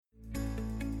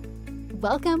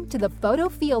Welcome to the Photo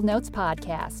Field Notes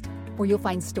podcast, where you'll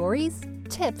find stories,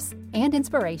 tips, and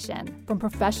inspiration from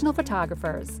professional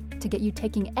photographers to get you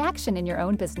taking action in your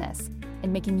own business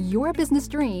and making your business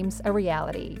dreams a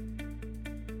reality.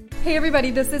 Hey everybody,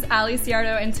 this is Ali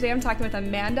Ciardo, and today I'm talking with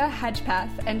Amanda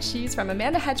Hedgepeth, and she's from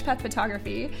Amanda Hedgepeth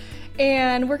Photography.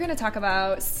 And we're going to talk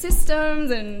about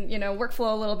systems and,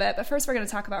 workflow a little bit, but first we're going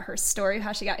to talk about her story,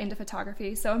 how she got into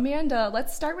photography. So Amanda,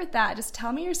 let's start with that. Just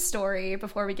tell me your story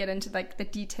before we get into the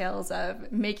details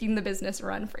of making the business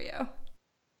run for you.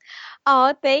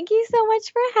 Oh, thank you so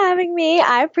much for having me.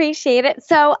 I appreciate it.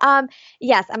 So,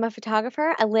 yes, I'm a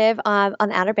photographer. I live on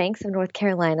the Outer Banks of North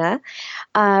Carolina.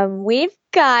 We've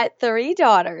got 3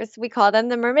 daughters. We call them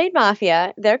the Mermaid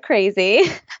Mafia. They're crazy.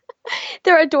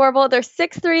 They're adorable. They're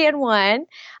 6, 3, and 1.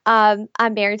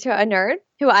 I'm married to a nerd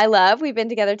who I love. We've been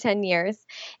together 10 years.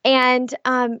 And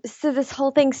so this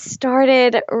whole thing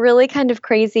started really kind of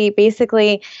crazy.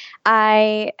 Basically,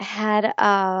 I had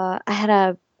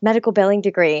a medical billing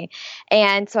degree.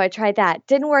 And so I tried that.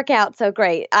 Didn't work out so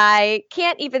great. I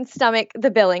can't even stomach the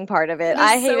billing part of it.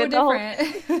 I hated so the whole.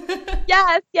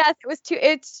 Yes.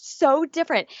 It's so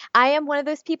different. I am one of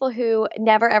those people who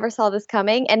never ever saw this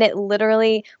coming, and it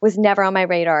literally was never on my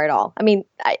radar at all. I mean,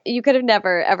 you could have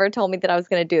never ever told me that I was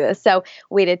going to do this. So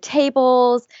waited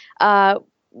tables,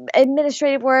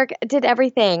 administrative work, did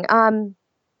everything.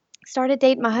 Started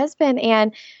dating my husband,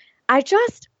 and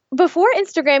before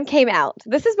Instagram came out,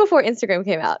 this is before Instagram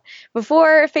came out,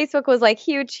 before Facebook was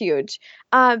huge.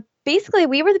 Basically,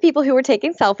 we were the people who were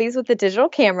taking selfies with the digital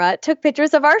camera, took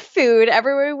pictures of our food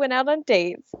everywhere we went out on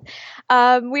dates.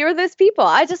 We were those people.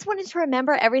 I just wanted to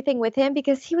remember everything with him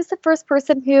because he was the first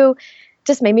person who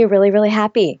just made me really, really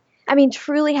happy. I mean,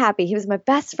 truly happy. He was my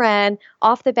best friend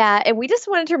off the bat, and we just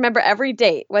wanted to remember every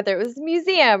date, whether it was a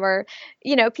museum or,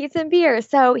 pizza and beer.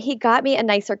 So he got me a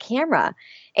nicer camera,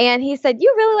 and he said,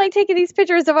 "You really like taking these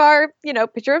pictures of our,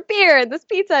 picture of beer and this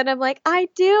pizza." And I'm like, "I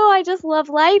do. I just love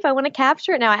life. I want to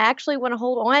capture it now. I actually want to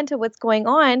hold on to what's going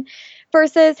on,"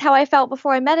 versus how I felt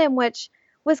before I met him, which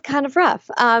was kind of rough.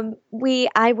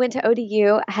 I went to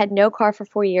ODU, had no car for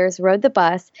 4 years, rode the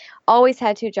bus, always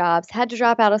had 2 jobs, had to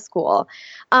drop out of school.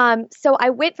 So I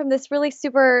went from this really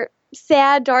super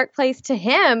sad, dark place to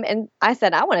him. And I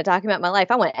said, I want to document my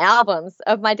life. I want albums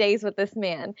of my days with this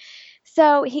man.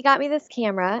 So he got me this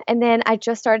camera, and then I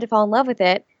just started to fall in love with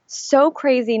it. So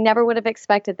crazy. Never would have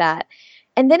expected that.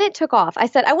 And then it took off. I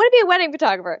said, I want to be a wedding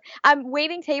photographer. I'm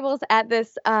waiting tables at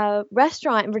this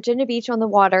restaurant in Virginia Beach on the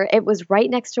water. It was right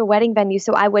next to a wedding venue.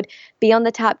 So I would be on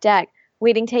the top deck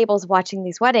waiting tables watching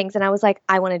these weddings. And I was like,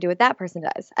 I want to do what that person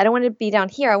does. I don't want to be down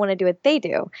here. I want to do what they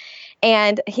do.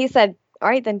 And he said, all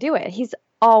right, then do it. He's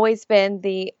always been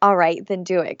the all right, then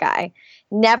do it guy.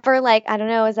 Never I don't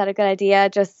know, is that a good idea?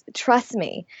 Just trust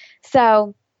me.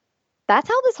 So that's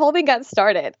how this whole thing got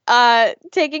started.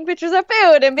 Taking pictures of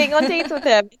food and being on dates with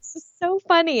him. It's just so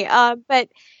funny. But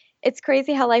it's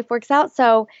crazy how life works out.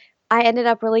 So I ended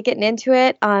up really getting into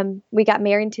it. We got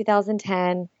married in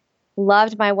 2010.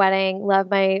 Loved my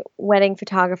wedding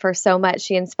photographer so much.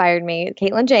 She inspired me.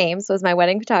 Caitlin James was my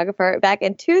wedding photographer back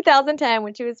in 2010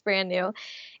 when she was brand new.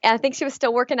 And I think she was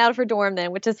still working out of her dorm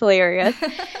then, which is hilarious.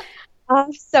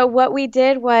 So what we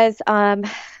did was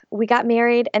we got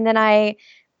married, and then I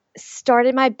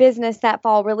started my business that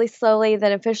fall really slowly,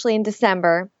 then officially in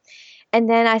December. And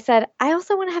then I said, I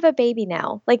also want to have a baby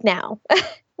now, now.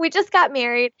 We just got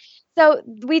married. So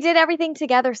we did everything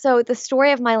together. So the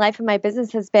story of my life and my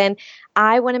business has been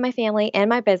I wanted my family and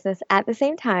my business at the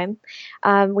same time.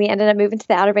 We ended up moving to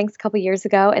the Outer Banks a couple years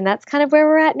ago, and that's kind of where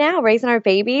we're at now, raising our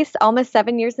babies, almost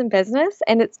 7 years in business,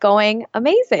 and it's going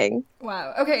amazing.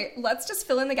 Wow. Okay, let's just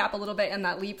fill in the gap a little bit in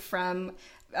that leap from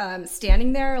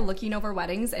standing there looking over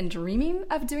weddings and dreaming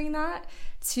of doing that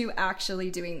to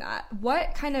actually doing that.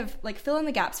 What kind of fill in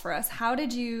the gaps for us? How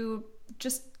did you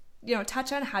just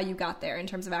touch on how you got there in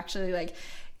terms of actually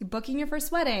booking your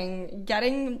first wedding,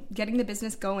 getting the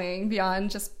business going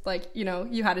beyond just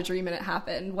you had a dream and it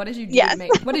happened? What did you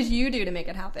do to make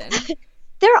it happen?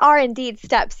 There are indeed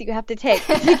steps you have to take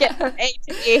to get from A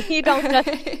to B. You don't just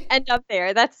end up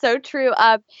there. That's so true.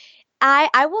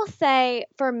 I will say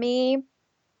for me,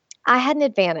 I had an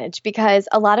advantage because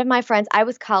a lot of my friends, I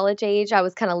was college age. I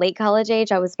was kind of late college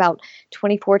age. I was about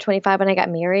 24, 25 when I got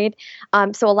married.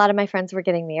 So a lot of my friends were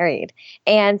getting married.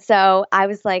 And so I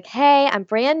was like, hey, I'm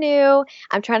brand new.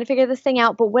 I'm trying to figure this thing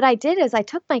out. But what I did is I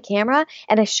took my camera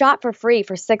and I shot for free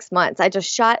for 6 months. I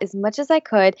just shot as much as I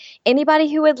could.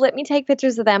 Anybody who would let me take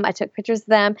pictures of them, I took pictures of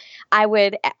them.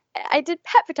 I did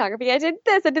pet photography. I did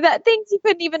this, I did that, things you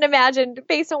couldn't even imagine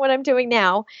based on what I'm doing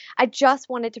now. I just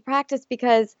wanted to practice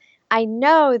because I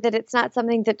know that it's not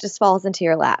something that just falls into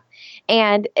your lap.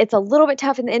 And it's a little bit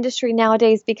tough in the industry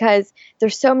nowadays because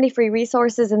there's so many free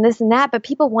resources and this and that, but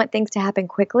people want things to happen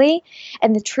quickly.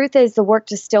 And the truth is the work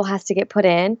just still has to get put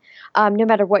in, no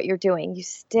matter what you're doing. You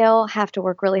still have to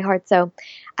work really hard. So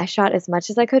I shot as much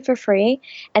as I could for free.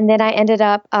 And then I ended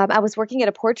up, I was working at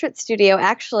a portrait studio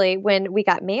actually when we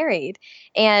got married.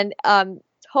 And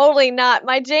totally not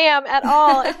my jam at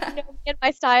all. It's in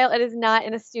my style. It is not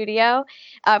in a studio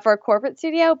for a corporate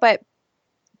studio. But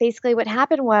basically what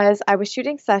happened was I was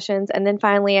shooting sessions. And then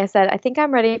finally I said, I think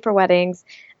I'm ready for weddings,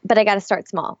 but I got to start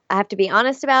small. I have to be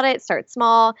honest about it. Start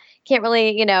small. Can't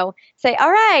really, say,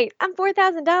 all right, I'm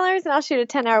 $4,000 and I'll shoot a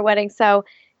 10-hour wedding. So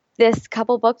this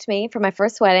couple booked me for my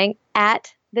first wedding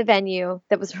at the venue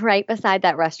that was right beside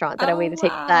that restaurant that I waited to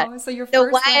take that. So your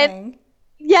first wedding.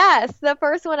 Yes, the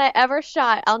first one I ever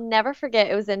shot. I'll never forget.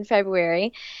 It was in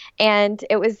February, and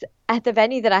it was at the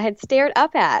venue that I had stared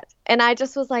up at. And I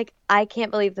just was like, I can't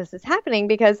believe this is happening,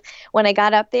 because when I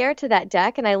got up there to that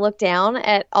deck and I looked down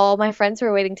at all my friends who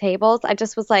were waiting tables, I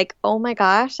just was like, oh my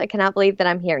gosh, I cannot believe that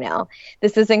I'm here now.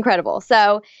 This is incredible.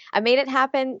 So I made it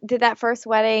happen, did that first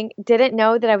wedding, didn't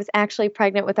know that I was actually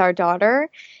pregnant with our daughter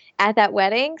at that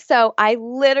wedding. So I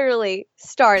literally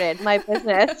started my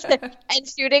business and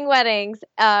shooting weddings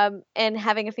and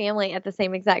having a family at the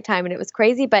same exact time. And it was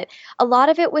crazy. But a lot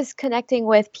of it was connecting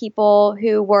with people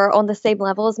who were on the same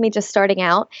level as me, just starting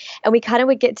out. And we kind of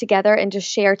would get together and just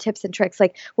share tips and tricks.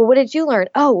 Like, well, what did you learn?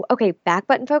 Oh, okay, back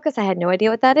button focus. I had no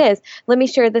idea what that is. Let me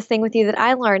share this thing with you that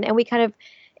I learned. And we kind of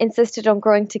insisted on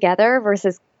growing together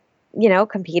versus,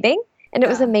 competing. And it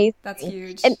was amazing. That's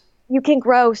huge. And you can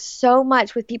grow so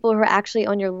much with people who are actually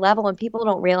on your level, and people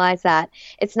don't realize that.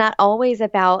 It's not always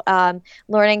about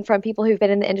learning from people who've been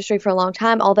in the industry for a long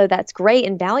time, although that's great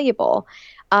and valuable.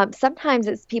 Sometimes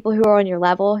it's people who are on your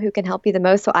level who can help you the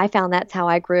most. So I found that's how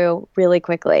I grew really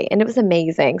quickly, and it was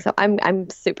amazing. So I'm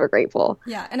super grateful.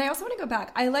 Yeah. And I also want to go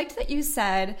back. I liked that you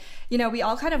said, we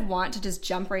all kind of want to just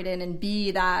jump right in and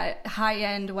be that high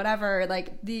end, whatever,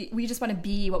 we just want to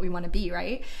be what we want to be.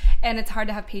 Right. And it's hard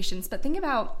to have patience, but think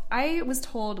about, I was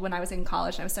told when I was in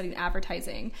college and I was studying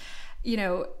advertising,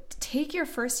 take your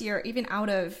first year, even out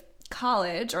of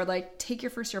college, or take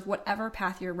your first year of whatever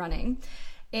path you're running,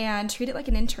 and treat it like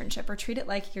an internship, or treat it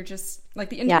like you're just like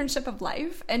the internship of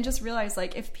life, and just realize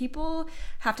if people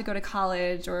have to go to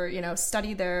college or,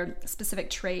 study their specific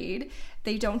trade,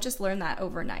 they don't just learn that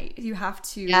overnight. You have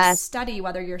to study,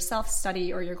 whether you're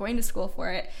self-study or you're going to school for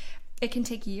it. It can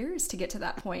take years to get to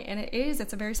that point. And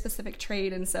it's a very specific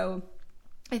trade. And so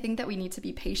I think that we need to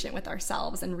be patient with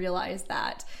ourselves and realize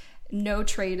that no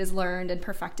trade is learned and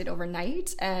perfected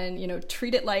overnight, and,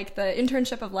 treat it like the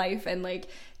internship of life, and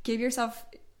give yourself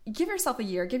a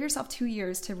year, give yourself 2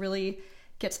 years to really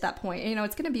get to that point. And,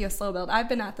 it's going to be a slow build. I've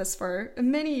been at this for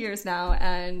many years now,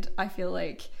 and I feel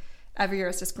like every year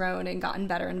has just grown and gotten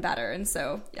better and better. And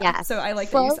so, so I like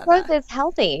that you said that. Slow growth is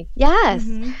healthy. Yes.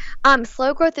 Mm-hmm.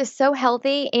 Slow growth is so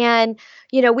healthy. And,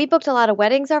 we booked a lot of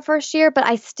weddings our first year, but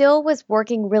I still was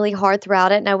working really hard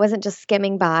throughout it. And I wasn't just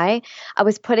skimming by. I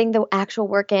was putting the actual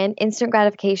work in. Instant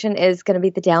gratification is going to be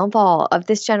the downfall of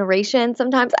this generation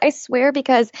sometimes, I swear,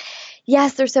 because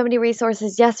yes, there's so many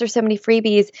resources. Yes, there's so many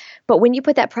freebies. But when you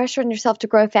put that pressure on yourself to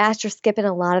grow fast, you're skipping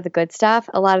a lot of the good stuff,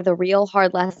 a lot of the real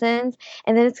hard lessons.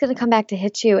 And then it's going to come back to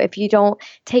hit you if you don't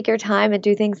take your time and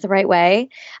do things the right way.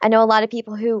 I know a lot of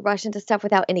people who rush into stuff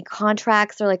without any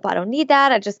contracts. They're like, well, I don't need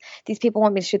that. These people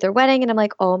want me to shoot their wedding. And I'm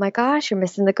like, oh my gosh, you're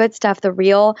missing the good stuff, the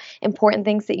real important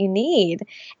things that you need.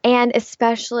 And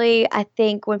especially, I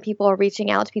think when people are reaching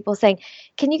out to people saying,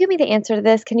 can you give me the answer to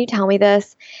this? Can you tell me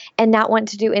this? And not want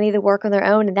to do any of the work on their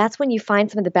own. And that's when you find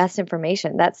some of the best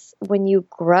information. That's when you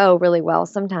grow really well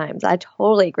sometimes. I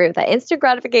totally agree with that. Instant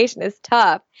gratification is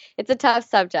tough. It's a tough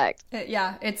subject.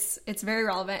 Yeah, it's very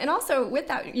relevant. And also with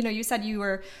that, you said you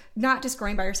were not just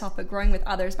growing by yourself, but growing with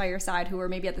others by your side who were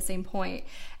maybe at the same point.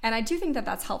 And I do think that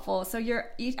that's helpful. So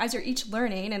as you're each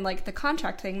learning, and the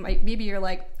contract thing, maybe you're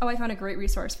like, oh, I found a great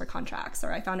resource for contracts,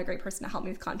 or I found a great person to help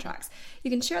me with contracts. You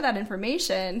can share that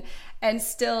information and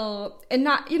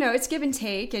not, it's give and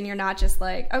take, and you're not just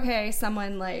like, okay,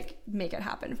 someone make it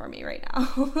happen for me right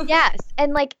now. Yes.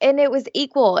 And it was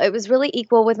equal. It was really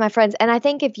equal with my friends. And I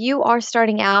think if you are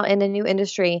starting out in a new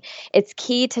industry, it's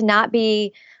key to not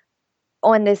be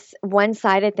on this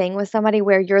one-sided thing with somebody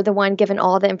where you're the one given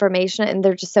all the information and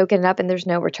they're just soaking it up and there's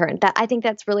no return. I think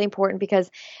that's really important,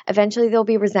 because eventually there'll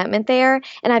be resentment there.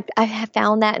 And I have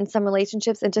found that in some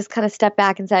relationships, and just kind of step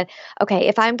back and said, okay,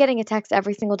 if I'm getting a text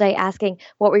every single day asking,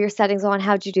 what were your settings on?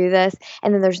 How'd you do this?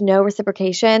 And then there's no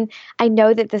reciprocation. I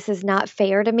know that this is not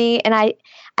fair to me. And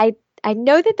I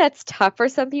know that that's tough for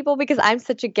some people because I'm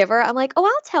such a giver. I'm like, oh,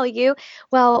 I'll tell you.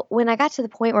 Well, when I got to the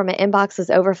point where my inbox was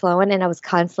overflowing and I was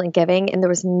constantly giving and there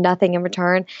was nothing in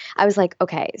return, I was like,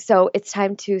 okay, so it's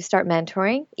time to start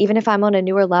mentoring. Even if I'm on a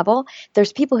newer level,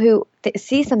 there's people who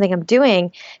see something I'm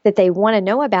doing that they want to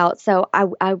know about. So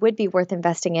I would be worth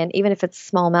investing in, even if it's a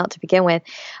small amount to begin with.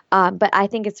 But I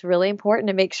think it's really important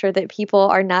to make sure that people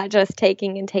are not just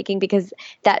taking and taking, because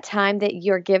that time that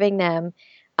you're giving them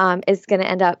is going to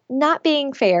end up not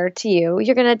being fair to you.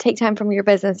 You're going to take time from your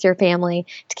business, your family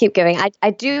to keep giving. I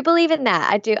do believe in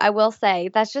that. I will say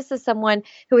that's just as someone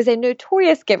who is a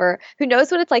notorious giver, who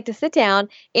knows what it's like to sit down,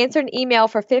 answer an email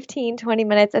for 15, 20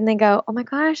 minutes and then go, oh my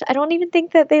gosh, I don't even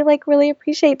think that they like really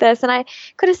appreciate this. And I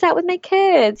could have sat with my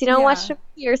kids, watched a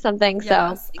movie or something.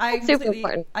 Yes, so it's super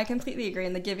important. I completely agree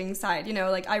in the giving side.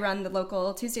 Like I run the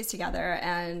local Tuesdays Together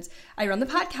and I run the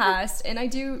podcast and I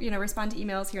do, respond to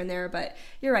emails here and there, but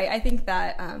you're right. I think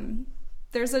that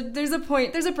there's a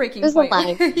breaking point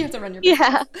where you have to run your business.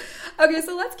 Yeah. Okay,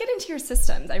 so let's get into your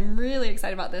systems. I'm really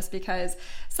excited about this because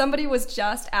somebody was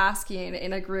just asking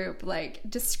in a group, like,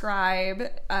 describe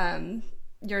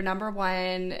your number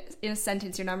one, in a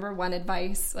sentence, your number one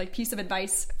advice, like piece of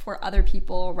advice for other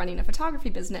people running a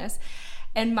photography business.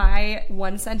 And my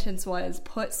one sentence was,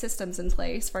 put systems in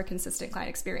place for a consistent client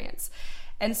experience.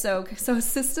 And so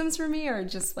systems for me are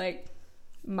just like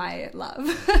my love,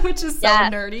 which is so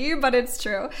nerdy, but it's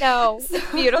true. No,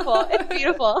 it's beautiful. It's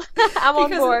beautiful. I'm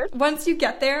on board. Once you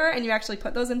get there and you actually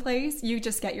put those in place, you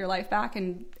just get your life back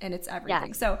and it's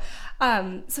everything.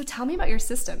 Yeah. So tell me about your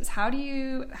systems. How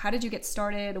did you get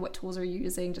started? What tools are you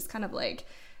using? Just kind of like,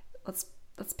 let's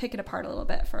pick it apart a little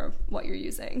bit for what you're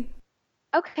using.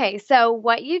 Okay, so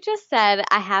what you just said,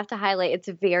 I have to highlight. It's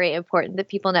very important that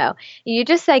people know. You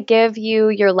just said give you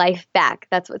your life back.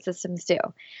 That's what systems do.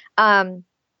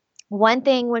 One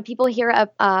thing, when people hear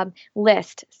a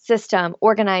list, system,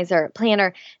 organizer,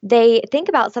 planner, they think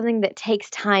about something that takes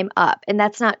time up, and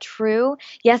that's not true.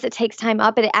 Yes, it takes time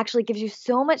up, but it actually gives you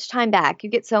so much time back. You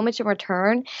get so much in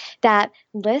return. That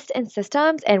list and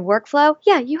systems and workflow,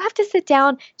 you have to sit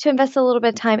down to invest a little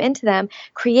bit of time into them,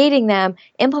 creating them,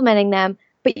 implementing them,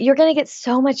 but you're going to get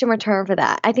so much in return for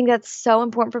that. I think that's so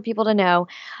important for people to know.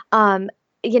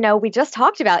 We just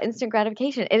talked about instant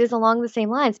gratification. It is along the same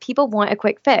lines. People want a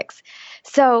quick fix.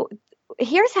 So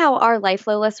here's how our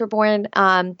LifeFlow lists were born.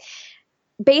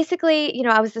 Basically,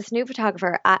 I was this new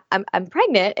photographer. I'm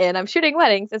pregnant and I'm shooting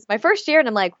weddings. It's my first year, and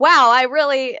I'm like, wow, I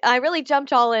really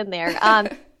jumped all in there.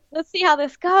 Let's see how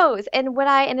this goes. And what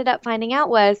I ended up finding out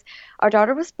was our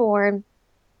daughter was born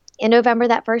in November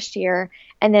that first year.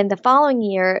 And then the following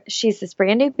year, she's this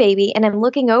brand new baby, and I'm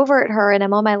looking over at her and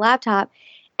I'm on my laptop.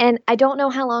 And I don't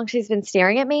know how long she's been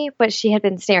staring at me, but she had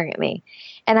been staring at me.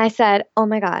 And I said, oh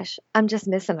my gosh, I'm just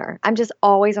missing her. I'm just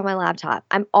always on my laptop.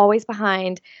 I'm always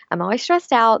behind. I'm always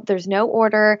stressed out. There's no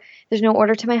order. There's no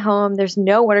order to my home. There's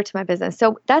no order to my business.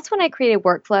 So that's when I created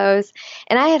workflows.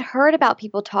 And I had heard about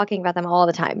people talking about them all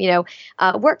the time,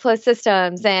 workflow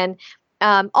systems and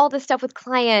all this stuff with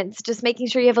clients, just making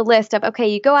sure you have a list of, okay,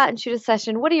 you go out and shoot a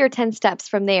session. What are your 10 steps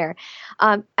from there?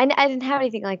 I didn't have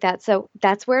anything like that. So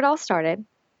that's where it all started.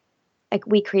 Like,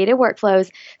 we created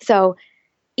workflows. So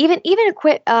even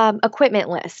equipment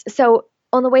lists. So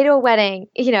on the way to a wedding,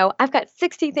 I've got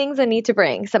 60 things I need to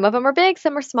bring. Some of them are big,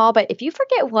 some are small, but if you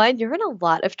forget one, you're in a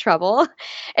lot of trouble.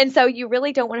 And so you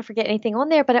really don't want to forget anything on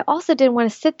there. But I also didn't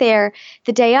want to sit there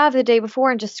the day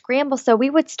before and just scramble. So we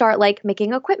would start like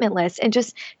making equipment lists and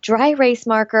just dry erase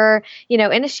marker,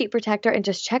 in a sheet protector and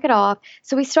just check it off.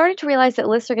 So we started to realize that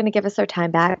lists are going to give us our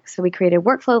time back. So we created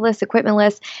workflow lists, equipment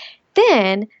lists.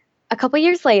 Then a couple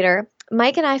years later,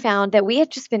 Mike and I found that we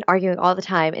had just been arguing all the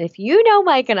time. And if you know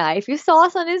Mike and I, if you saw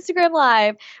us on Instagram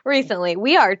Live recently,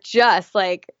 we are just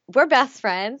like, we're best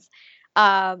friends.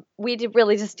 We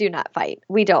really just do not fight.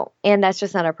 We don't. And that's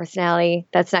just not our personality.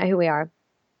 That's not who we are.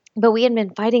 But we had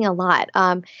been fighting a lot,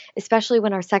 especially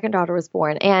when our second daughter was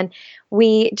born. And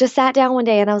we just sat down one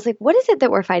day and I was like, what is it that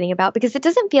we're fighting about? Because it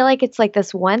doesn't feel like it's like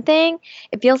this one thing.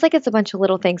 It feels like it's a bunch of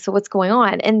little things. So what's going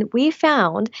on? And we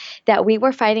found that we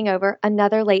were fighting over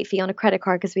another late fee on a credit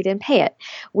card because we didn't pay it.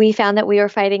 We found that we were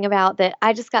fighting about that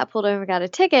I just got pulled over and got a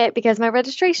ticket because my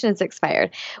registration is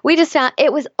expired. We just found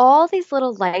it was all these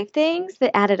little life things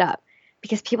that added up,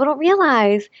 because people don't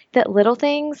realize that little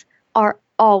things are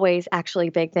always actually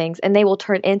big things, and they will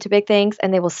turn into big things,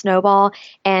 and they will snowball,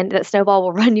 and that snowball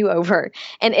will run you over.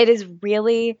 And it is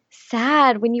really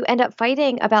sad when you end up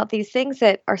fighting about these things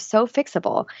that are so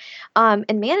fixable and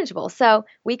manageable. So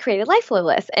we created LifeFlow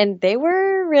lists, and they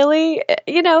were really,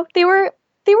 they were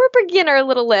beginner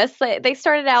little lists. They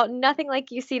started out nothing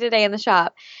like you see today in the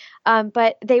shop.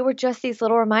 But they were just these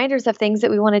little reminders of things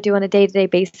that we want to do on a day-to-day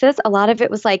basis. A lot of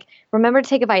it was like, remember to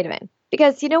take a vitamin.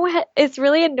 Because you know what? It's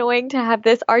really annoying to have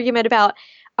this argument about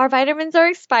our vitamins are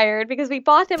expired because we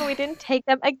bought them and we didn't take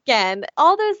them again.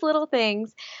 All those little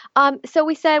things. So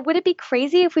we said, would it be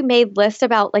crazy if we made lists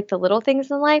about like the little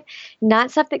things in life, not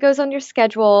stuff that goes on your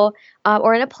schedule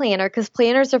or in a planner, because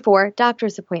planners are for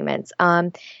doctor's appointments,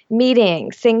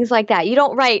 meetings, things like that. You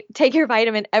don't write, take your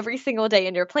vitamin every single day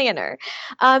in your planner.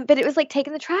 But it was like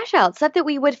taking the trash out, stuff that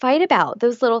we would fight about,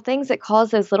 those little things that cause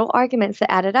those little arguments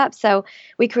that added up. So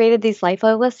we created these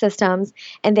LifeFlow list systems,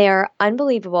 and they are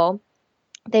unbelievable.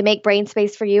 They make brain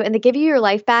space for you, and they give you your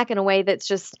life back in a way that's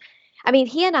just, I mean,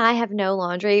 he and I have no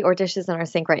laundry or dishes in our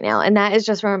sink right now. And that is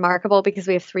just remarkable because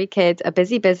we have 3 kids, a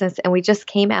busy business, and we just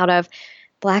came out of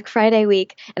Black Friday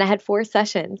week and I had 4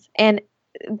 sessions. And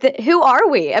who are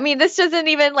we? I mean, this doesn't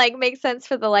even like make sense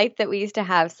for the life that we used to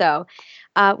have. So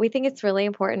we think it's really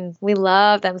important. We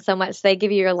love them so much. They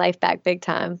give you your life back big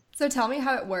time. So tell me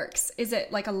how it works. Is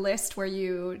it like a list where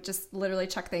you just literally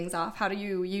check things off? How do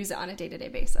you use it on a day-to-day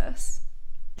basis?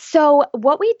 So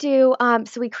what we do,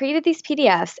 so we created these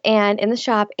PDFs and in the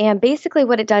shop, and basically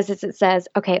what it does is it says,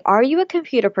 okay, are you a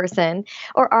computer person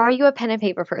or are you a pen and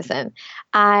paper person?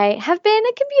 I have been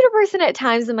a computer person at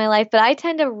times in my life, but I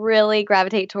tend to really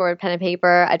gravitate toward pen and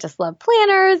paper. I just love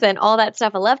planners and all that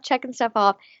stuff. I love checking stuff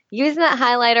off. Using that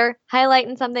highlighter,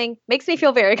 highlighting something makes me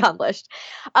feel very accomplished.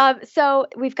 So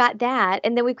we've got that.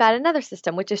 And then we've got another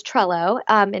system, which is Trello.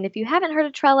 And if you haven't heard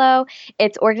of Trello,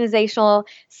 it's organizational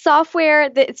software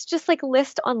that it's just like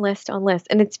list on list on list.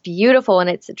 And it's beautiful and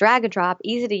it's a drag and drop,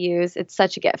 easy to use. It's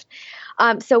such a gift.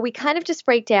 So we kind of just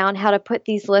break down how to put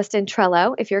these lists in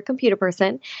Trello if you're a computer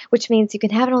person, which means you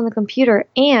can have it on the computer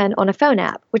and on a phone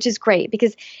app, which is great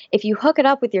because if you hook it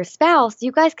up with your spouse,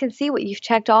 you guys can see what you've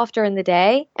checked off during the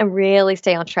day and really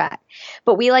stay on track.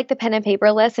 But we like the pen and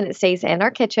paper list, and it stays in our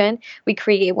kitchen. We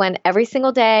create one every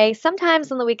single day.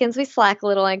 Sometimes on the weekends we slack a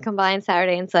little and combine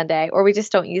Saturday and Sunday, or we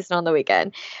just don't use it on the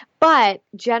weekend. But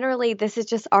generally, this is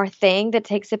just our thing that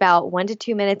takes about 1 to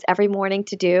 2 minutes every morning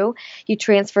to do. You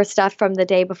transfer stuff from the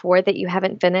day before that you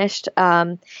haven't finished,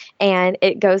 and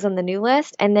it goes on the new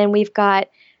list. And then we've got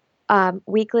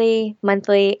weekly,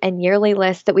 monthly, and yearly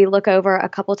lists that we look over a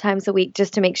couple times a week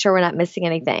just to make sure we're not missing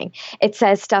anything. It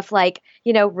says stuff like,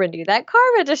 renew that car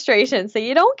registration so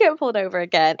you don't get pulled over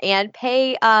again, and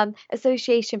pay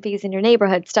association fees in your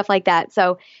neighborhood, stuff like that.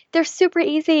 So they're super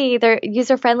easy. They're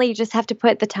user-friendly. You just have to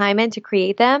put the time in to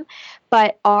create them.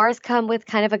 But ours come with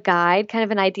kind of a guide, kind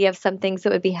of an idea of some things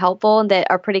that would be helpful and that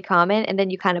are pretty common, and then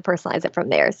you kind of personalize it from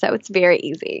there. So it's very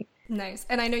easy. Nice.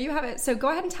 And I know you have it. So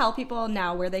go ahead and tell people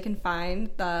now where they can find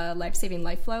the Life-Saving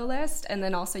LifeFlow list. And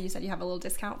then also you said you have a little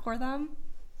discount for them.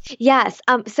 Yes.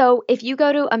 So if you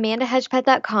go to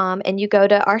amandahedgepet.com and you go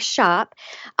to our shop,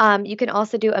 you can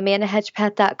also do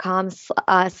amandahedgepet.com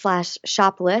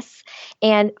 /shop lists.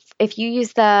 And if you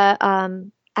use the,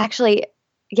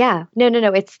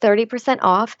 it's 30%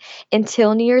 off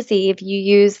until New Year's Eve. You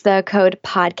use the code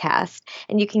podcast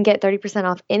and you can get 30%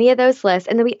 off any of those lists.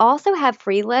 And then we also have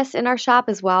free lists in our shop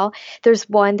as well. There's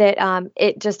one that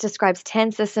it just describes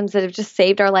 10 systems that have just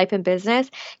saved our life and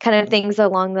business, kind of things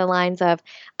along the lines of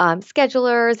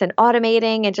schedulers and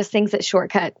automating and just things that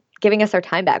shortcut giving us our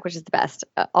time back, which is the best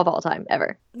of all time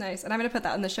ever. Nice. And I'm going to put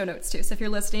that in the show notes too. So if you're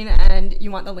listening and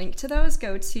you want the link to those,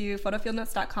 go to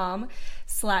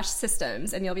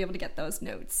photofieldnotes.com/systems and you'll be able to get those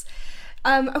notes.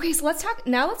 Okay, so let's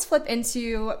flip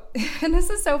into, and this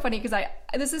is so funny because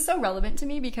this is so relevant to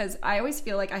me because I always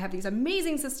feel like I have these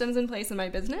amazing systems in place in my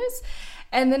business.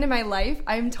 And then in my life,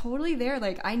 I'm totally there.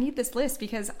 Like I need this list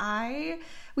because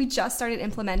we just started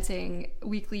implementing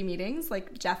weekly meetings,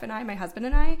 like Jeff and I, my husband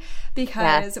and I,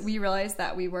 because we realized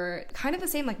that we were kind of the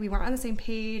same, like we weren't on the same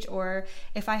page, or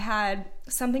if I had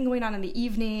something going on in the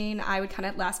evening, I would kind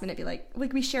of last minute be like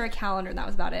we share a calendar and that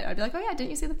was about it. I'd be like, oh yeah, didn't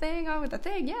you see the thing? Oh, the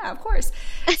thing. Yeah, of course.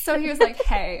 So he was like,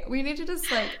 hey, we need to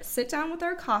just like sit down with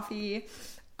our coffee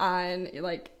on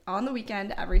the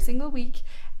weekend every single week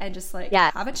and just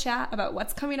have a chat about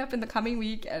what's coming up in the coming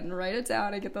week and write it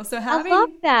down and get those. So I love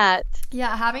that.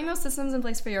 Yeah, having those systems in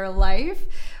place for your life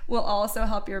will also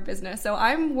help your business. So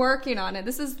I'm working on it.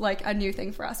 This is like a new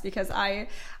thing for us because I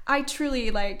truly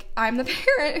I'm the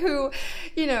parent who,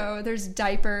 there's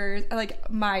diapers. Like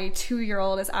my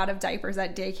 2-year-old is out of diapers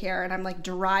at daycare and I'm like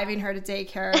driving her to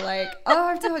daycare. Like, oh,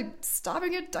 I have to stop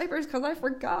and get diapers because I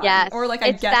forgot. Yes. Or I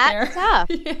get there. Stuff.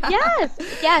 Yeah. Yes.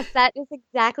 That is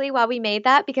exactly why we made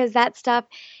that, because that stuff,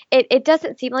 it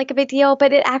doesn't seem like a big deal,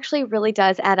 but it actually really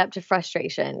does add up to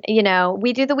frustration.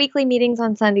 We do the weekly meetings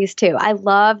on Sundays too. I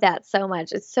love that so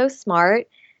much. It's so smart.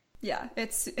 Yeah,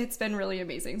 it's been really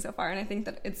amazing so far, and I think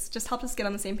that it's just helped us get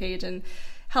on the same page and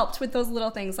helped with those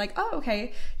little things like, oh,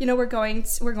 okay, we're going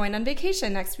on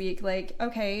vacation next week. Like,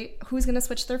 okay, who's going to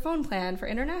switch their phone plan for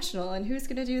international, and who's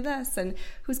going to do this, and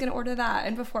who's going to order that?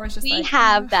 And before it was just we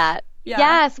have that. Yeah.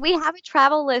 Yes, we have a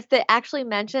travel list that actually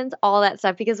mentions all that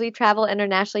stuff because we travel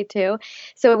internationally too.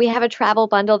 So we have a travel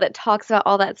bundle that talks about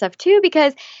all that stuff too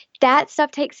because that stuff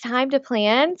takes time to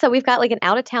plan. So we've got like an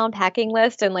out of town packing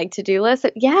list and like to-do list.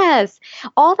 Yes,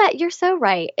 all that. You're so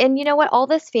right. And you know what? All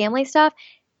this family stuff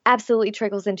absolutely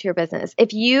trickles into your business.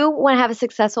 If you want to have a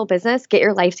successful business, get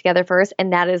your life together first.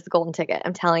 And that is the golden ticket.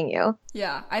 I'm telling you.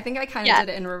 Yeah. I think I kind of did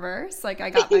it in reverse. Like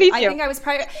I got, Me I too. think I was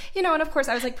and of course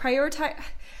I was like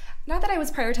not that I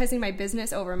was prioritizing my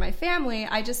business over my family.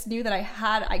 I just knew that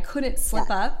I couldn't slip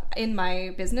up in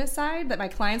my business side, that my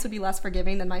clients would be less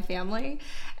forgiving than my family.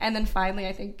 And then finally,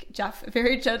 I think Jeff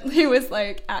very gently was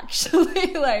like,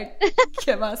 actually, like,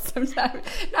 give us some time.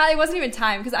 No, it wasn't even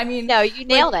time because no, you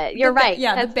nailed it. You're right.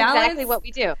 Yeah, that's exactly what we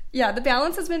do. Yeah, the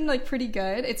balance has been like pretty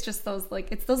good. It's just those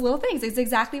little things. It's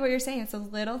exactly what you're saying. It's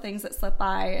those little things that slip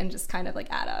by and just kind of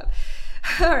like add up.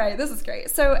 All right, this is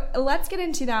great. So let's get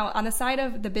into now on the side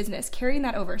of the business, carrying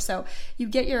that over. So you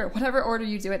get your whatever order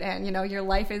you do it in, your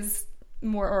life is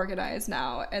more organized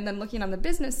now. And then looking on the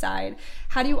business side,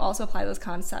 how do you also apply those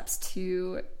concepts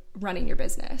to running your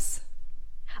business?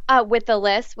 With the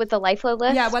LifeFlow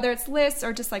list? Yeah, whether it's lists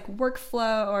or just like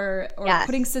workflow or Yes.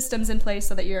 putting systems in place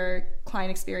so that your client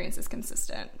experience is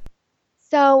consistent.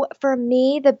 So for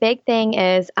me, the big thing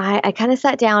is I kind of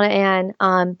sat down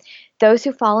and those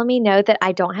who follow me know that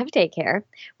I don't have daycare,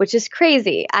 which is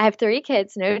crazy. I have 3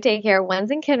 kids, no daycare. One's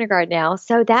in kindergarten now.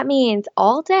 So that means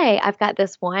all day I've got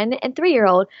this 1 and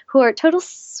 3-year-old who are total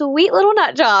sweet little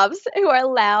nut jobs who are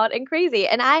loud and crazy.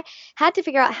 And I had to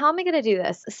figure out how am I going to do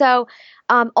this? So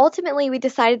ultimately we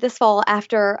decided this fall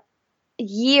after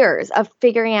years of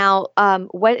figuring out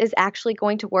what is actually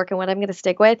going to work and what I'm going to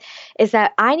stick with is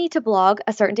that I need to blog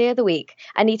a certain day of the week.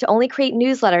 I need to only create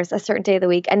newsletters a certain day of the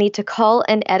week. I need to call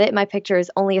and edit my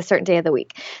pictures only a certain day of the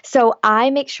week. So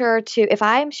I make sure to, if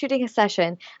I'm shooting a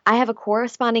session, I have a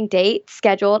corresponding date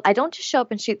scheduled. I don't just show up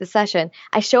and shoot the session.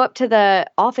 I show up to the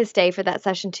office day for that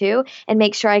session too and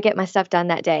make sure I get my stuff done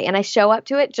that day. And I show up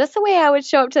to it just the way I would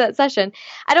show up to that session.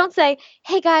 I don't say,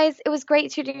 hey guys, it was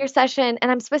great shooting your session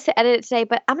and I'm supposed to edit it today,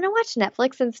 but I'm going to watch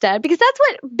Netflix instead because that's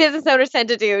what business owners tend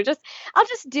to do. I'll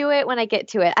just do it when I get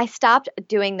to it. I stopped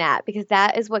doing that because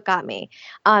that is what got me.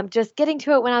 Just getting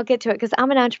to it when I'll get to it because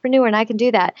I'm an entrepreneur and I can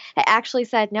do that. I actually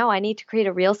said, no, I need to create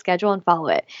a real schedule and follow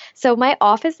it. So my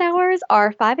office hours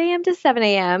are 5 a.m. to 7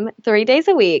 a.m., 3 days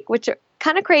a week, which are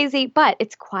kind of crazy, but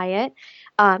it's quiet.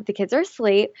 The kids are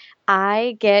asleep.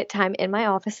 I get time in my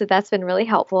office, so that's been really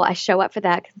helpful. I show up for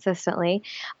that consistently.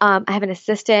 I have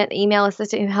an email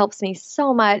assistant who helps me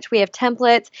so much. We have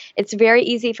templates. It's very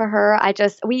easy for her.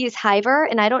 We use Hiver,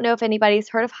 and I don't know if anybody's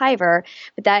heard of Hiver,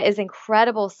 but that is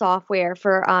incredible software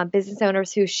for business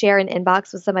owners who share an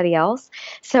inbox with somebody else.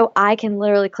 So I can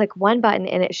literally click one button,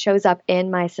 and it shows up in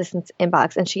my assistant's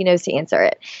inbox, and she knows to answer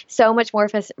it. So much more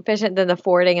efficient than the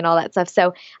forwarding and all that stuff.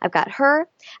 So I've got her.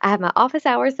 I have my office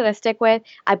hours that I stick with.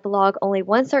 I blog only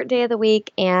one certain day of the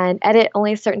week and edit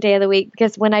only a certain day of the week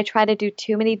because when I try to do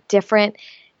too many different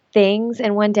things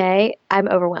in one day, I'm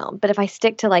overwhelmed. But if I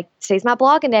stick to like today's my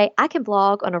blogging day, I can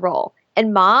blog on a roll.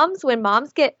 And when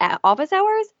moms get office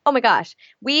hours, oh my gosh,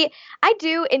 I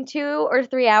do in 2 or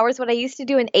 3 hours what I used to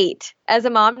do in 8 as a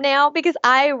mom now because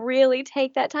I really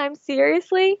take that time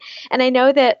seriously. And I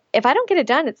know that if I don't get it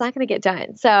done, it's not going to get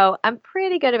done. So I'm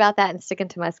pretty good about that and sticking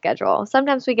to my schedule.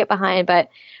 Sometimes we get behind, but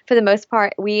for the most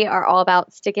part, we are all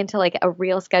about sticking to like a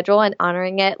real schedule and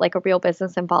honoring it like a real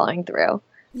business and following through.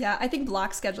 Yeah, I think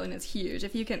block scheduling is huge.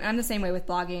 If you can, I'm the same way with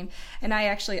blogging. And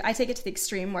I take it to the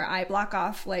extreme where I block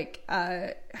off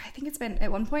I think it's been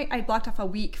at one point I blocked off a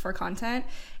week for content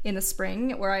in the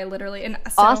spring where I literally,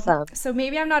 awesome. So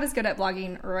maybe I'm not as good at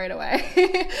blogging right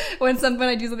away. when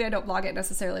I do something, I don't blog it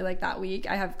necessarily like that week.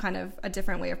 I have kind of a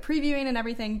different way of previewing and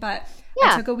everything, but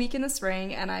I took a week in the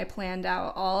spring and I planned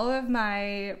out all of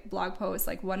my blog posts,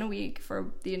 like one a week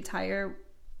for the entire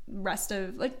rest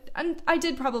of and I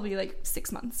did probably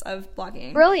 6 months of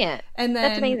blogging. Brilliant. And then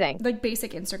that's amazing.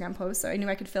 Basic Instagram posts, so I knew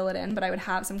I could fill it in, but I would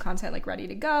have some content ready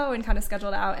to go and kind of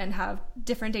scheduled out and have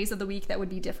different days of the week that would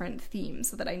be different themes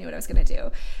so that I knew what I was going to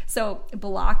do. So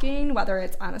blocking, whether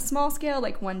it's on a small scale,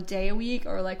 like one day a week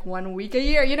or 1 week a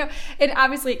year, it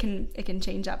obviously it can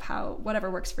change up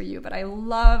whatever works for you, but I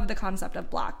love the concept of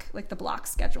the block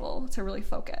schedule to really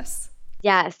focus.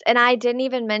 Yes. And I didn't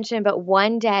even mention, but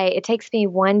one day, it takes me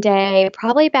one day,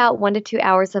 probably about 1 to 2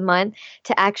 hours a month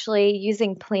to actually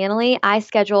using Planoly. I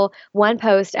schedule one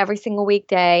post every single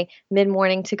weekday,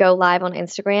 mid-morning to go live on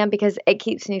Instagram because it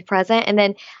keeps me present. And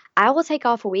then I will take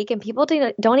off a week and people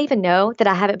don't even know that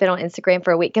I haven't been on Instagram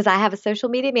for a week because I have a social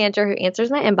media manager who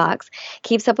answers my inbox,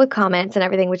 keeps up with comments and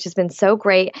everything, which has been so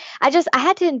great. I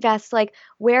had to invest like,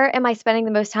 where am I spending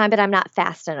the most time, but I'm not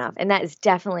fast enough? And that is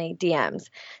definitely DMs.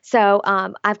 So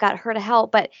I've got her to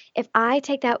help. But if I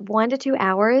take that 1 to 2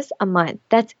 hours a month,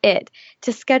 that's it.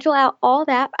 To schedule out all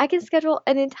that, I can schedule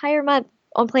an entire month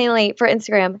on Planoly for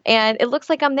Instagram, and it looks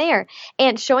like I'm there.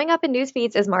 And showing up in news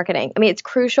feeds is marketing. I mean, it's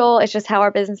crucial. It's just how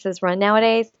our businesses run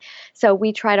nowadays. So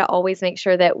we try to always make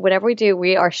sure that whatever we do,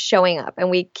 we are showing up, and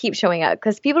we keep showing up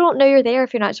because people don't know you're there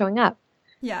if you're not showing up.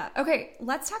 Yeah. Okay.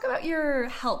 Let's talk about your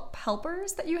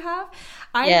helpers that you have.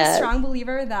 I'm a strong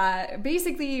believer that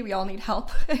basically we all need help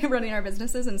running our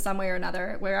businesses in some way or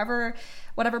another, whatever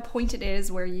point it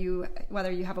is whether you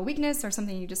have a weakness or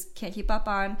something you just can't keep up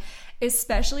on,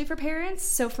 especially for parents.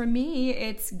 So for me,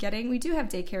 we do have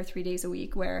daycare 3 days a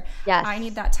week where I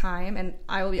need that time. And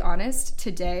I will be honest,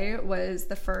 today was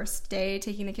the first day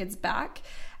taking the kids back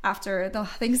after the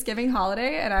Thanksgiving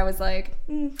holiday. And I was like,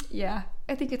 yeah,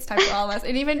 I think it's time for all of us.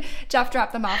 And even Jeff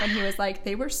dropped them off and he was like,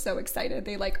 they were so excited.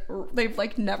 They've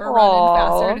never run in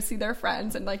faster to see their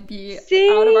friends and like be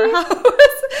out of our house.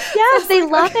 Yes, they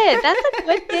love it. That's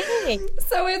a good thing.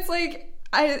 So it's like,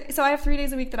 I have 3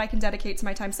 days a week that I can dedicate to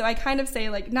my time. So I kind of say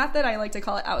like, not that I like to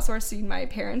call it outsourcing my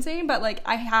parenting, but like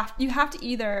you have to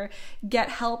either get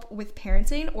help with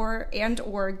parenting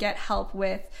or get help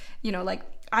with, like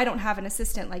I don't have an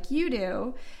assistant like you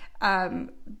do.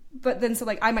 But then so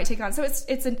like I might take on, so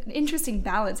it's an interesting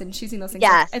balance in choosing those things.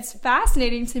 Yes. It's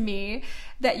fascinating to me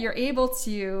that you're able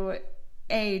to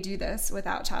do this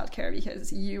without childcare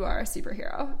because you are a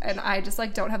superhero and I just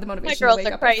like don't have the motivation to wake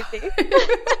up. My girls are crazy.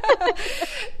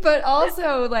 But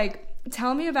also like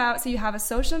tell me about, so you have a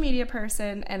social media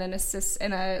person and an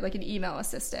an email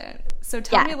assistant. So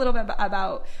tell me a little bit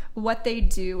about what they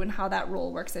do and how that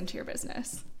role works into your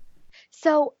business.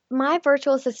 So my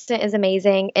virtual assistant is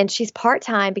amazing, and she's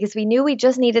part-time because we knew we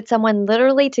just needed someone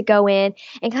literally to go in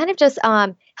and kind of just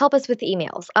help us with the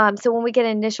emails. So when we get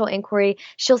an initial inquiry,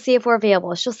 she'll see if we're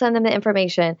available. She'll send them the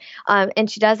information,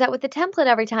 and she does that with the template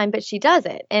every time, but she does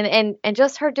it. And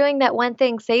just her doing that one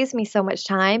thing saves me so much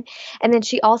time. And then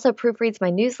she also proofreads my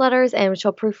newsletters, and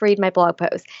she'll proofread my blog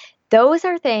posts. Those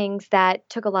are things that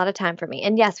took a lot of time for me.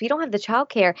 And yes, we don't have the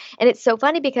childcare, and it's so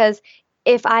funny because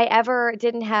if I ever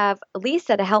didn't have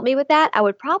Lisa to help me with that, I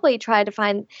would probably try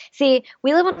to see,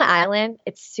 we live on an island.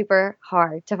 It's super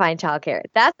hard to find childcare.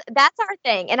 That's our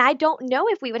thing. And I don't know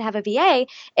if we would have a VA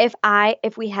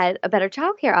if we had a better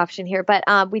childcare option here. But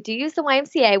we do use the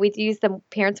YMCA. We do use the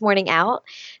Parents Morning Out.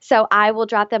 So I will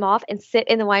drop them off and sit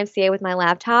in the YMCA with my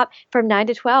laptop from 9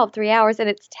 to 12, 3 hours, and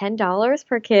it's $10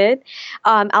 per kid.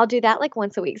 I'll do that like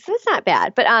once a week. So it's not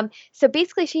bad. But so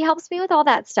basically she helps me with all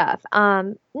that stuff.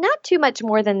 Not too much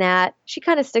more than that. She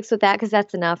kind of sticks with that because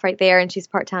that's enough right there, and she's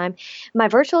part-time. My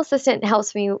virtual assistant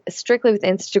helps me strictly with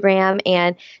Instagram,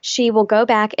 and she will go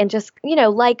back and just,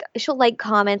 she'll like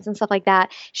comments and stuff like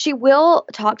that. She will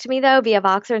talk to me though via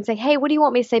Voxer and say, hey, what do you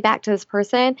want me to say back to this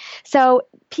person? So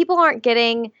people aren't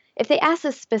getting, if they ask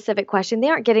a specific question, they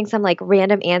aren't getting some like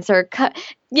random answer,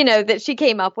 that she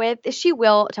came up with. She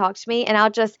will talk to me, and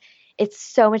it's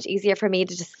so much easier for me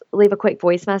to just leave a quick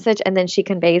voice message, and then she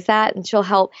conveys that, and she'll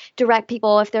help direct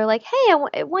people if they're like, hey,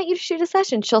 I want you to shoot a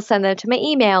session. She'll send them to my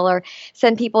email or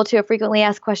send people to a frequently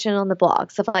asked question on the blog,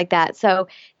 stuff like that. So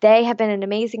they have been an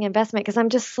amazing investment because I'm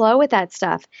just slow with that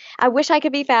stuff. I wish I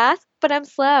could be fast, but I'm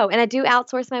slow. And I do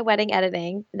outsource my wedding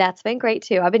editing. That's been great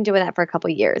too. I've been doing that for a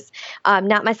couple of years.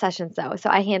 Not my sessions though. So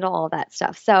I handle all that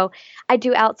stuff. So I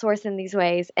do outsource in these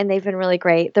ways, and they've been really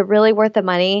great. They're really worth the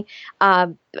money.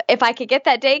 If I could get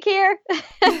that daycare,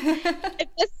 if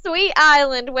the sweet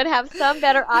island would have some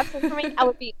better options for me, I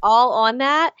would be all on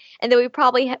that. And then we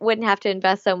probably wouldn't have to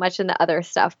invest so much in the other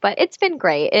stuff. But it's been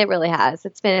great. It really has.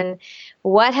 It's been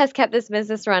what has kept this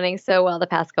business running so well the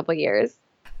past couple of years.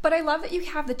 But I love that you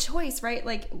have the choice, right?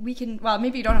 Like we can, well,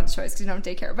 maybe you don't have the choice because you don't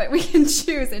have daycare, but we can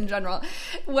choose in general.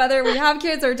 Whether we have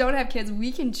kids or don't have kids,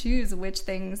 we can choose which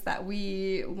things that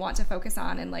we want to focus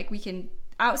on. And like we can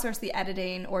outsource the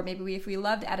editing, or maybe if we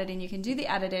loved editing, you can do the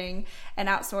editing and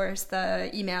outsource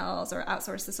the emails or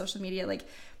outsource the social media. Like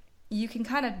you can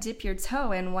kind of dip your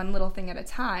toe in one little thing at a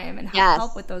time and have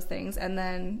help with those things. And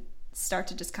then start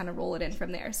to just kind of roll it in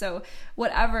from there. So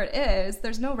whatever it is,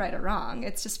 there's no right or wrong.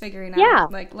 It's just figuring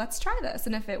out, like, let's try this.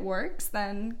 And if it works,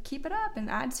 then keep it up and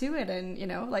add to it. And, you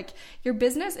know, like, your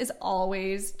business is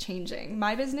always changing.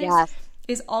 My business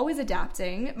is always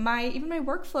adapting. Even my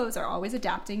workflows are always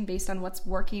adapting based on what's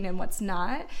working and what's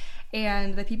not.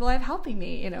 And the people I have helping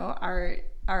me, you know,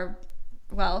 are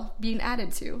being added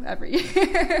to every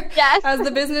year. Yes. As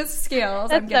the business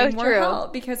scales, I'm getting more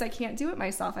help because I can't do it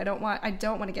myself. I don't want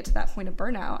to get to that point of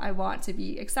burnout. I want to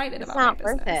be excited about my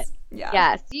business. It's not worth it. Yeah.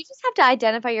 Yes. You just have to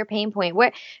identify your pain point.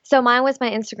 So mine was my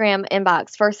Instagram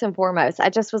inbox first and foremost. I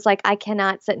just was like, I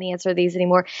cannot sit and answer these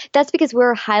anymore. That's because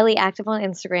we're highly active on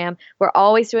Instagram. We're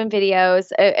always doing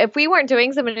videos. If we weren't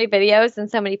doing so many videos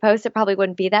and so many posts, it probably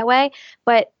wouldn't be that way.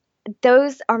 But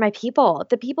those are my people.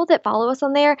 The people that follow us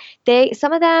on there,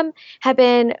 some of them have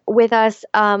been with us,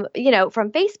 you know,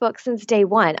 from Facebook since day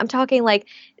one. I'm talking like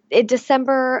in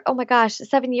December, oh my gosh,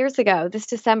 7 years ago, this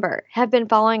December, have been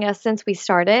following us since we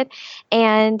started.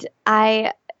 And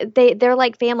they're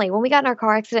like family. When we got in our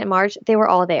car accident in March, they were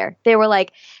all there. They were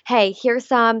like, hey, here's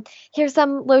some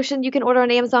lotion you can order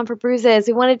on Amazon for bruises.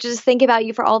 We wanted to just think about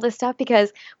you for all this stuff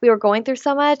because we were going through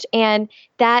so much. And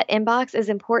that inbox is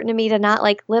important to me to not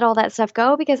like let all that stuff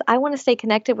go because I want to stay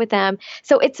connected with them.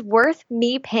 So it's worth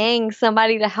me paying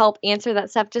somebody to help answer that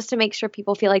stuff just to make sure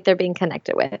people feel like they're being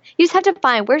connected with. You just have to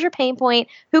find where's your pain point,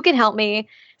 who can help me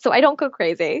so I don't go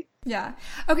crazy. Yeah.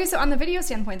 Okay, so on the video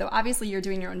standpoint, though, obviously you're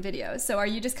doing your own videos. So are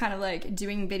you just kind of like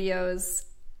doing videos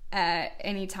at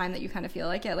any time that you kind of feel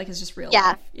like it? Like it's just real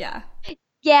life? Yeah.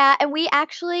 Yeah, and we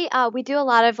actually, we do a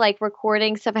lot of like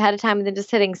recording stuff ahead of time and then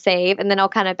just hitting save, and then I'll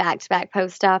kind of back-to-back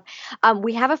post stuff.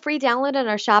 We have a free download in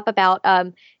our shop about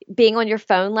being on your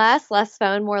phone less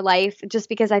phone, more life, just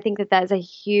because I think that is a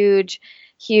huge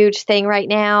thing right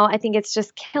now. I think it's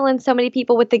just killing so many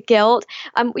people with the guilt.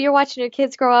 You're watching your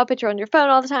kids grow up, but you're on your phone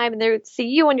all the time, and they see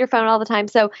you on your phone all the time.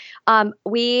 So I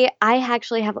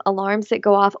actually have alarms that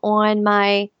go off on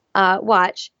my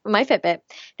watch, my Fitbit,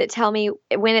 that tell me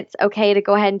when it's okay to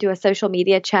go ahead and do a social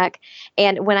media check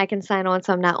and when I can sign on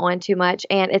so I'm not on too much.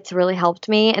 And it's really helped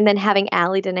me. And then having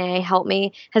Allie Danae help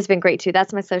me has been great too.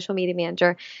 That's my social media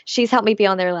manager. She's helped me be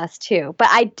on there less too. But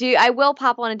I will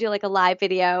pop on and do like a live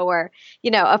video or,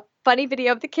 you know, a funny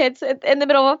video of the kids in the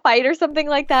middle of a fight or something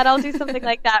like that. I'll do something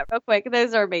like that real quick.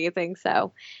 Those are amazing.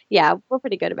 So yeah, we're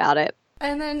pretty good about it.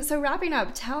 And then, so wrapping up,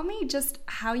 tell me just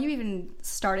how you even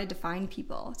started to find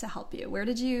people to help you. Where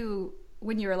did you,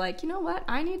 when you were like, you know what,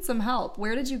 I need some help,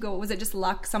 where did you go? Was it just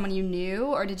luck, someone you knew,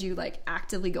 or did you like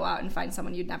actively go out and find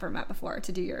someone you'd never met before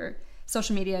to do your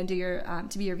social media and do your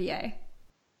to be your VA?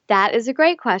 That is a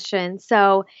great question.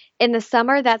 So in the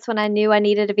summer, that's when I knew I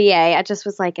needed a VA. I just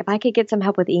was like, if I could get some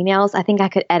help with emails, I think I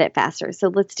could edit faster. So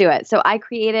let's do it. So I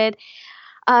created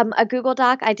a Google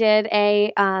Doc. I did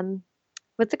a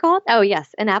what's it called? Oh,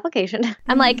 yes, an application.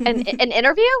 I'm like an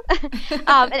interview,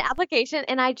 an application.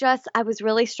 And I was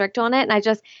really strict on it. And I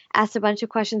just asked a bunch of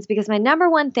questions because my number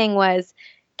one thing was,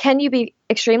 can you be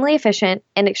extremely efficient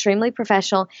and extremely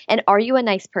professional? And are you a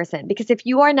nice person? Because if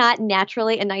you are not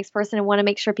naturally a nice person and want to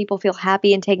make sure people feel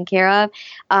happy and taken care of,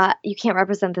 you can't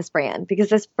represent this brand, because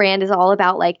this brand is all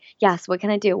about like, yes, what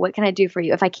can I do? What can I do for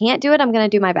you? If I can't do it, I'm going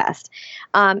to do my best.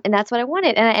 And that's what I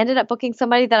wanted. And I ended up booking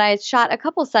somebody that I had shot a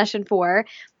couple session for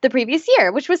the previous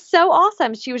year, which was so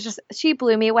awesome. She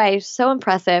blew me away. So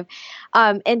impressive.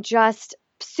 And just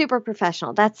super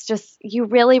professional. That's just, you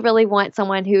really, really want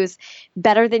someone who's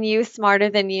better than you, smarter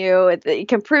than you,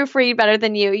 can proofread better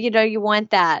than you. You know, you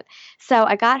want that. So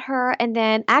I got her. And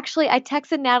then actually I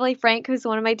texted Natalie Frank, who's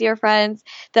one of my dear friends,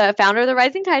 the founder of the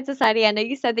Rising Tide Society. I know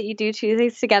you said that you do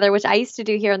Tuesdays together, which I used to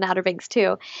do here in the Outer Banks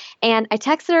too. And I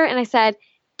texted her and I said,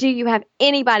 do you have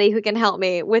anybody who can help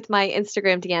me with my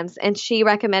Instagram DMs? And she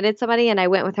recommended somebody, and I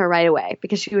went with her right away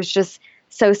because she was just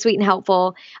so sweet and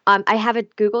helpful. I have a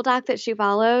Google Doc that she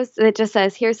follows that just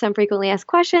says, here's some frequently asked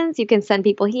questions. You can send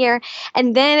people here.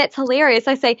 And then it's hilarious.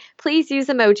 I say, please use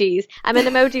emojis. I'm an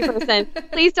emoji person.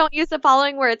 Please don't use the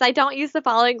following words. I don't use the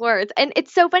following words. And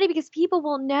it's so funny because people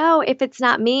will know if it's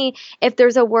not me, if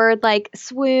there's a word like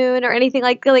swoon or anything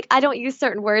like I don't use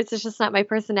certain words. It's just not my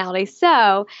personality.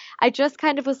 So I just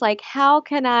kind of was like, how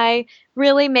can I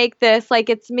really make this like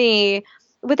it's me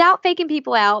without faking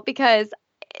people out? Because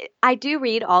I do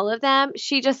read all of them.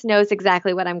 She just knows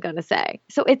exactly what I'm going to say.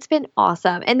 So it's been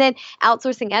awesome. And then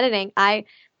outsourcing editing, I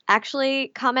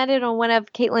actually commented on one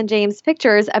of Caitlin James'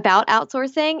 pictures about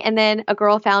outsourcing, and then a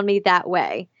girl found me that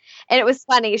way. And it was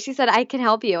funny. She said, I can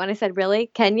help you. And I said, really?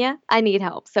 Can you? I need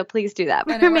help. So please do that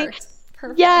for me.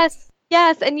 Perfect. Yes.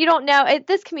 Yes, and you don't know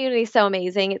this community is so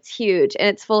amazing. It's huge, and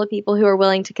it's full of people who are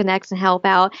willing to connect and help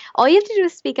out. All you have to do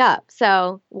is speak up.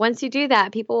 So once you do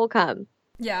that, people will come.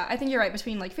 Yeah, I think you're right,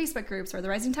 between like Facebook groups or the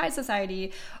Rising Tide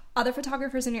Society, other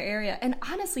photographers in your area. And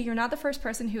honestly, you're not the first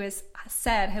person who has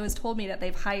told me that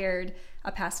they've hired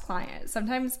a past client.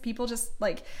 Sometimes people just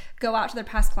like go out to their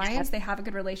past clients, they have a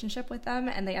good relationship with them,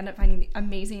 and they end up finding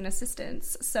amazing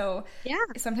assistants. So yeah,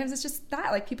 sometimes it's just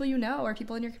that, like people you know or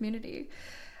people in your community.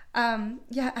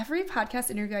 Every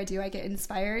podcast interview I do, I get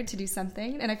inspired to do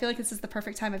something, and I feel like this is the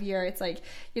perfect time of year. It's like,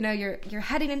 you know, you're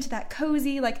heading into that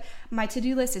cozy, like my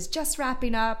to-do list is just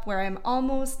wrapping up, where I'm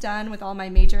almost done with all my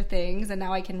major things, and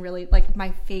now I can really, like,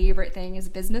 my favorite thing is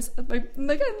business.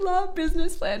 Like I love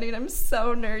business planning. I'm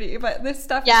so nerdy, but this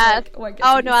stuff is like what gets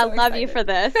me so I love excited. You for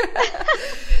this.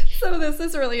 So this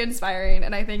is really inspiring,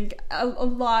 and I think a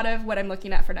lot of what I'm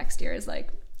looking at for next year is like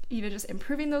either just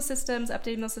improving those systems,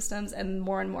 updating those systems, and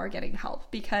more getting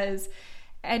help. Because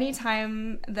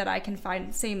anytime that I can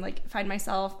find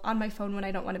myself on my phone when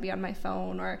I don't want to be on my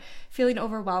phone, or feeling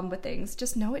overwhelmed with things,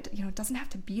 just know it doesn't have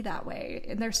to be that way.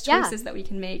 And there's choices that we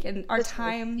can make, and our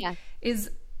time is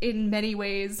in many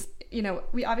ways,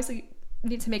 we obviously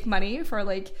need to make money for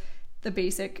like the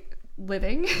basic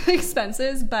living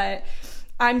expenses, but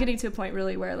I'm getting to a point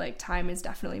really where like time is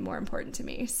definitely more important to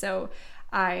me. So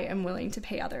I am willing to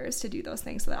pay others to do those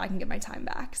things so that I can get my time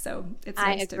back. So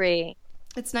I agree.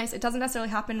 It's nice. It doesn't necessarily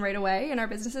happen right away in our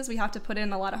businesses. We have to put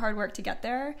in a lot of hard work to get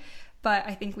there. But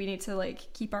I think we need to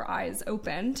like keep our eyes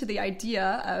open to the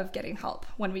idea of getting help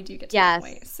when we do get to that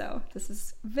point. So this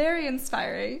is very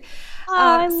inspiring.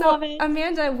 I love it.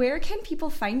 Amanda, where can people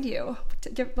find you?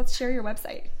 Let's share your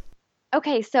website.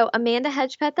 Okay, so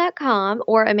AmandaHedgepeth.com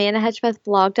or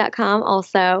AmandaHedgepethblog.com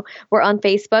also. We're on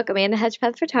Facebook, Amanda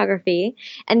Hedgepeth Photography.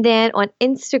 And then on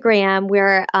Instagram,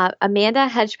 we're Amanda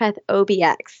Hedgepeth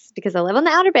OBX, because I live on the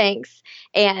Outer Banks.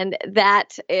 And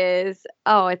that is,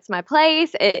 it's my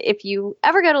place. If you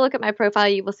ever go to look at my profile,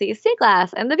 you will see a sea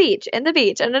glass and the beach, and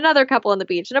another couple on the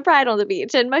beach, and a bride on the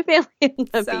beach, and my family on the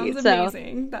beach. Sounds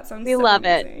amazing. That sounds we so love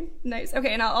amazing. it. Nice.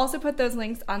 Okay, and I'll also put those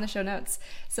links on the show notes.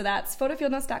 So that's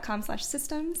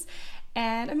photofieldnotes.com/systems.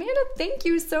 And Amanda, thank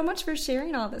you so much for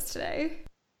sharing all this today.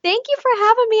 Thank you for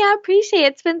having me. I appreciate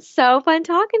it. It's been so fun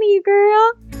talking to you,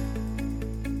 girl.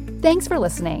 Thanks for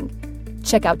listening.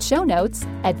 Check out show notes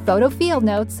at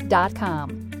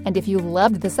photofieldnotes.com. And if you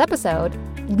loved this episode,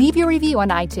 leave your review on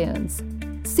iTunes.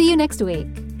 See you next week.